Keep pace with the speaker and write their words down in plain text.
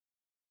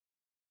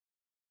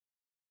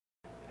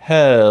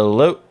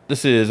Hello,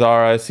 this is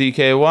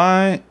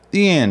RICKY,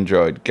 the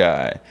Android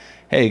guy.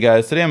 Hey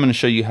guys, today I'm going to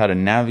show you how to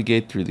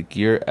navigate through the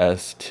Gear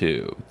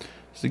S2.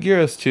 So the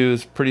Gear S2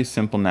 is pretty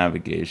simple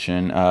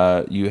navigation.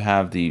 You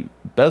have the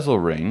bezel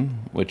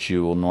ring, which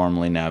you will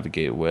normally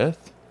navigate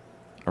with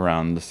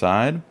around the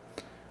side.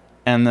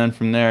 And then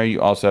from there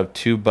you also have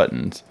two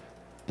buttons.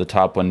 The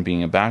top one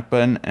being a back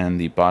button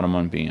and the bottom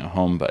one being a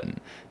home button.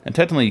 And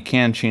technically you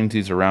can change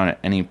these around at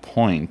any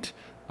point,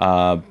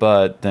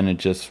 but then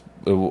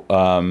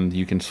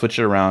you can switch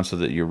it around so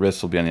that your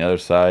wrist will be on the other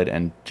side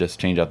and just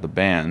change out the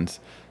bands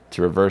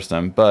to reverse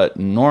them. But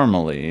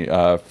normally,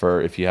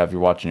 for if you have your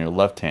watch in your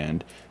left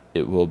hand,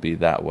 it will be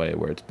that way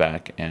where it's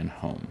back and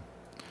home.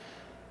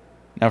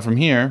 Now from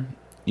here,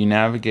 you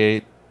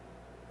navigate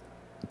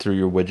through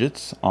your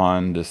widgets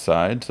on this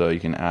side, so you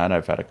can add.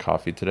 I've had a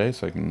coffee today,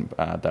 so I can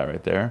add that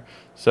right there.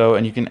 So,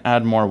 and you can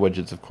add more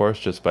widgets, of course,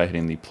 just by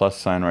hitting the plus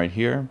sign right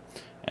here.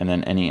 And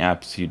then any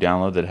apps you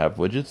download that have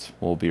widgets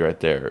will be right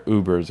there.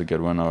 Uber is a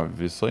good one,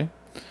 obviously.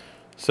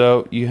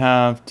 So you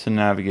have to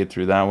navigate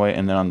through that way,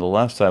 and then on the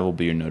left side will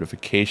be your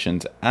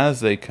notifications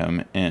as they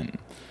come in.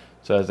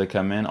 So as they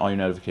come in, all your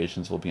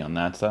notifications will be on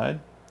that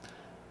side.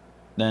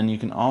 Then you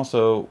can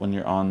also, when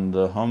you're on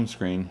the home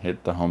screen,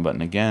 hit the home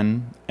button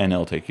again, and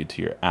it'll take you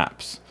to your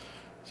apps.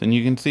 So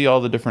you can see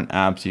all the different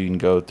apps you can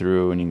go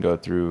through, and you can go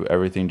through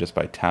everything just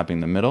by tapping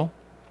the middle.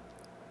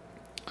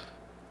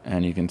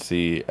 And you can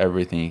see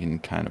everything you can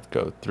kind of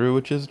go through,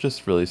 which is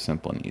just really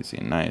simple and easy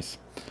and nice.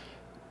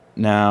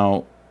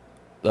 Now,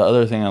 the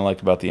other thing I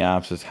like about the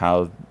apps is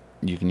how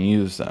you can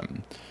use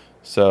them.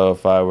 So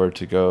if I were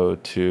to go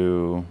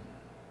to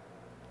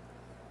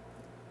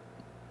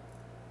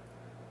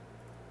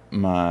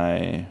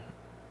my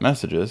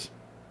messages,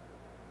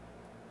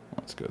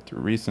 let's go through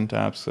recent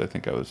apps. I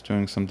think I was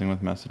doing something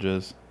with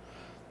messages.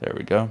 There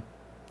we go.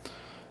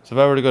 So if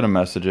I were to go to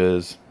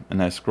messages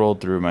and I scrolled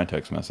through my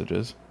text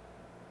messages,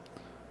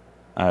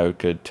 I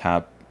could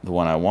tap the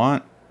one I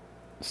want,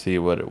 see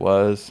what it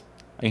was.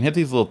 I can hit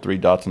these little three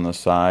dots on the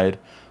side,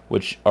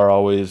 which are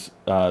always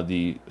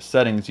the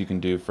settings you can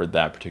do for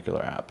that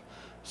particular app.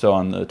 So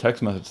on the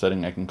text message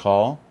setting, I can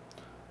call,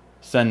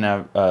 send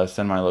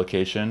my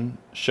location,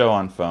 show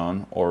on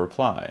phone, or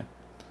reply.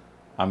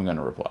 I'm going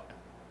to reply.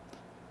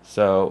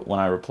 So when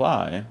I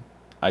reply,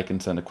 I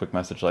can send a quick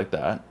message like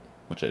that,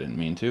 which I didn't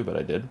mean to, but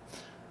I did.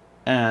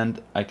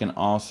 And I can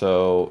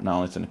also not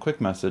only send a quick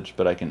message,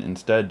 but I can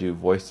instead do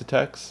voice to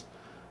text,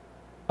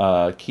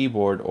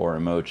 keyboard, or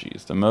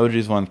emojis. The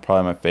emojis one's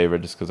probably my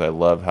favorite just because I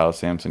love how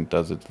Samsung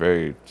does it. It's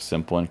very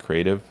simple and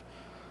creative.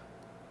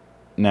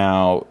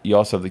 Now, you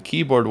also have the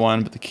keyboard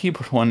one, but the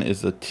keyboard one is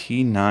the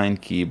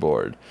T9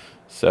 keyboard.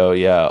 So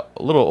yeah,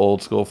 a little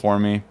old school for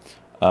me.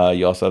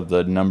 You also have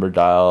the number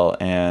dial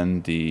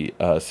and the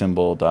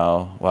symbol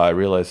dial. Well, I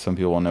realize some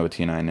people won't know what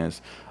T9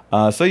 is.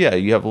 So yeah,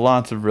 you have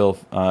lots of real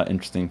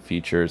interesting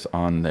features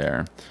on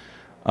there.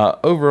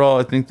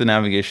 Overall, I think the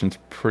navigation's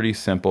pretty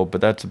simple,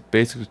 but that's a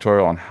basic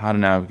tutorial on how to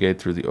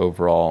navigate through the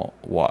overall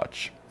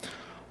watch.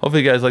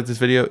 Hopefully you guys like this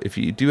video. If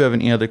you do have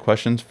any other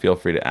questions, feel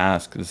free to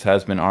ask. This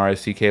has been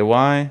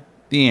RICKY,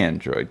 the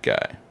Android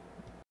guy.